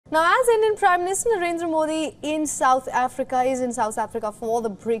Now, as Indian Prime Minister Narendra Modi is in South Africa for the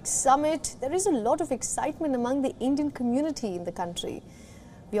BRICS Summit, there is a lot of excitement among the Indian community in the country.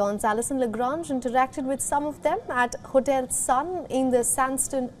 WION's Alison Lagrange interacted with some of them at Hotel Sun in the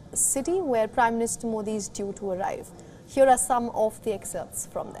Sandstone city, where Prime Minister Modi is due to arrive. Here are some of the excerpts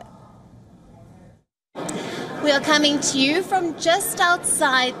from there. We are coming to you from just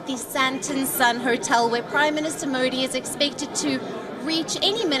outside the Sandstone Sun Hotel, where Prime Minister Modi is expected to reach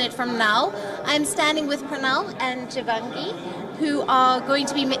any minute from now. I'm standing with Pranal and Javangi, who are going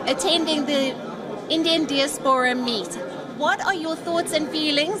to be attending the Indian diaspora meet. What are your thoughts and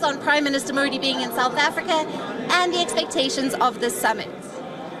feelings on Prime Minister Modi being in South Africa and the expectations of this summit?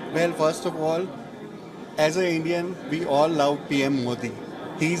 Well, first of all, as an Indian, we all love PM Modi.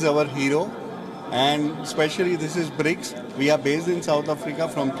 He's our hero, and especially this is BRICS. We are based in South Africa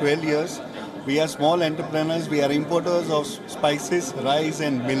from 12 years. We are small entrepreneurs. We are importers of spices, rice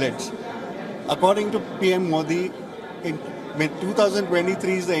and millets. According to PM Modi,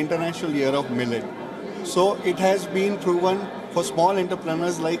 2023 is the International Year of Millet. So it has been proven for small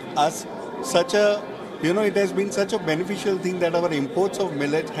entrepreneurs like us, it has been such a beneficial thing that our imports of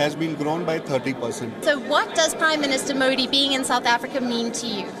millet has been grown by 30%. So what does Prime Minister Modi being in South Africa mean to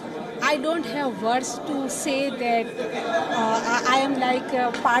you? I don't have words to say that I am like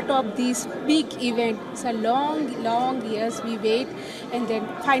a part of this big event. It's a long years we wait, and then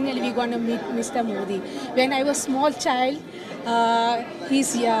finally we're going to meet Mr. Modi. When I was small child,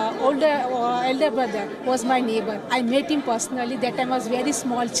 his elder brother was my neighbor. I met him personally. That time I was very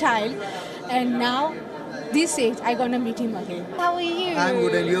small child, and now this age I'm going to meet him again. How are you? I'm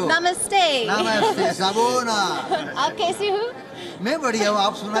good, and you? Namaste. Namaste, Sabona. आप कैसे हो? मैं बढ़िया हूँ,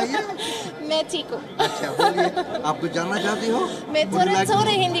 आप सुनाइए? मैं ठीक हूँ. अच्छा, बोलिए, आप कुछ जानना चाहती हो? मैं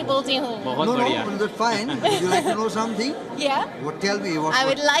थोड़ा हिंदी बोलती हूँ. बहुत बढ़िया. No, that's fine. Would you like to know something? Yeah. What? Tell me. I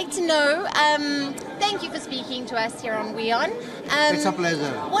would like to know. Thank you for speaking to us here on WION. It's a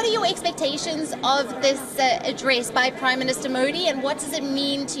pleasure. What are your expectations of this address by Prime Minister Modi, and what does it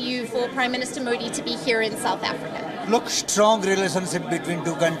mean to you for Prime Minister Modi to be here in South Africa? Look, strong relationship between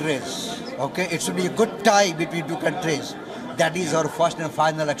two countries. Okay, it should be a good tie between two countries. That is our first and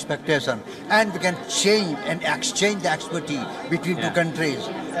final expectation, and we can change and exchange the expertise between two countries,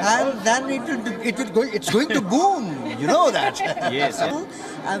 and then it's going to boom. You know that. Yes.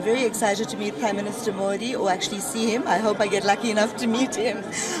 I'm very excited to meet Prime Minister Modi, or actually see him. I hope I get lucky enough to meet him.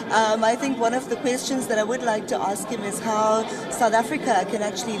 I think one of the questions that I would like to ask him is how South Africa can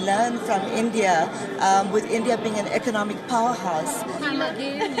actually learn from India, with India being an economic powerhouse. I'm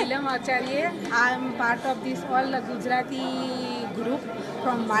again Nilam Acharya. I'm part of this all Gujarati group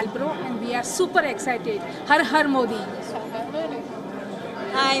from Marlborough, and we are super excited. Har Har Modi.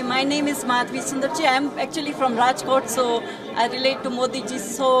 Hi, my name is Madhvi Sundarji. I'm actually from Rajkot, so I relate to Modi ji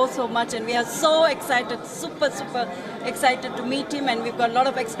so much, and we are so excited, super excited to meet him, and we've got a lot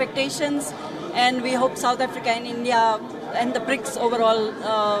of expectations, and we hope South Africa and India and the BRICS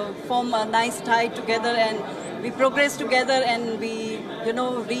overall form a nice tie together, and we progress together, and we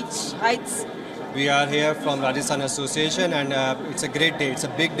reach heights. We are here from Rajasthan Association, and it's a great day. It's a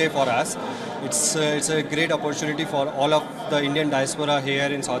big day for us. It's a great opportunity for all of the Indian diaspora here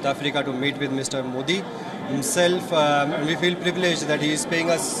in South Africa to meet with Mr. Modi himself. And we feel privileged that he is paying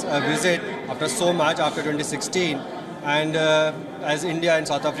us a visit after so much, after 2016. And as India and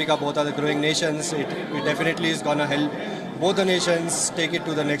South Africa both are the growing nations, it definitely is going to help both the nations take it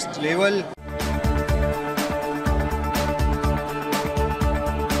to the next level.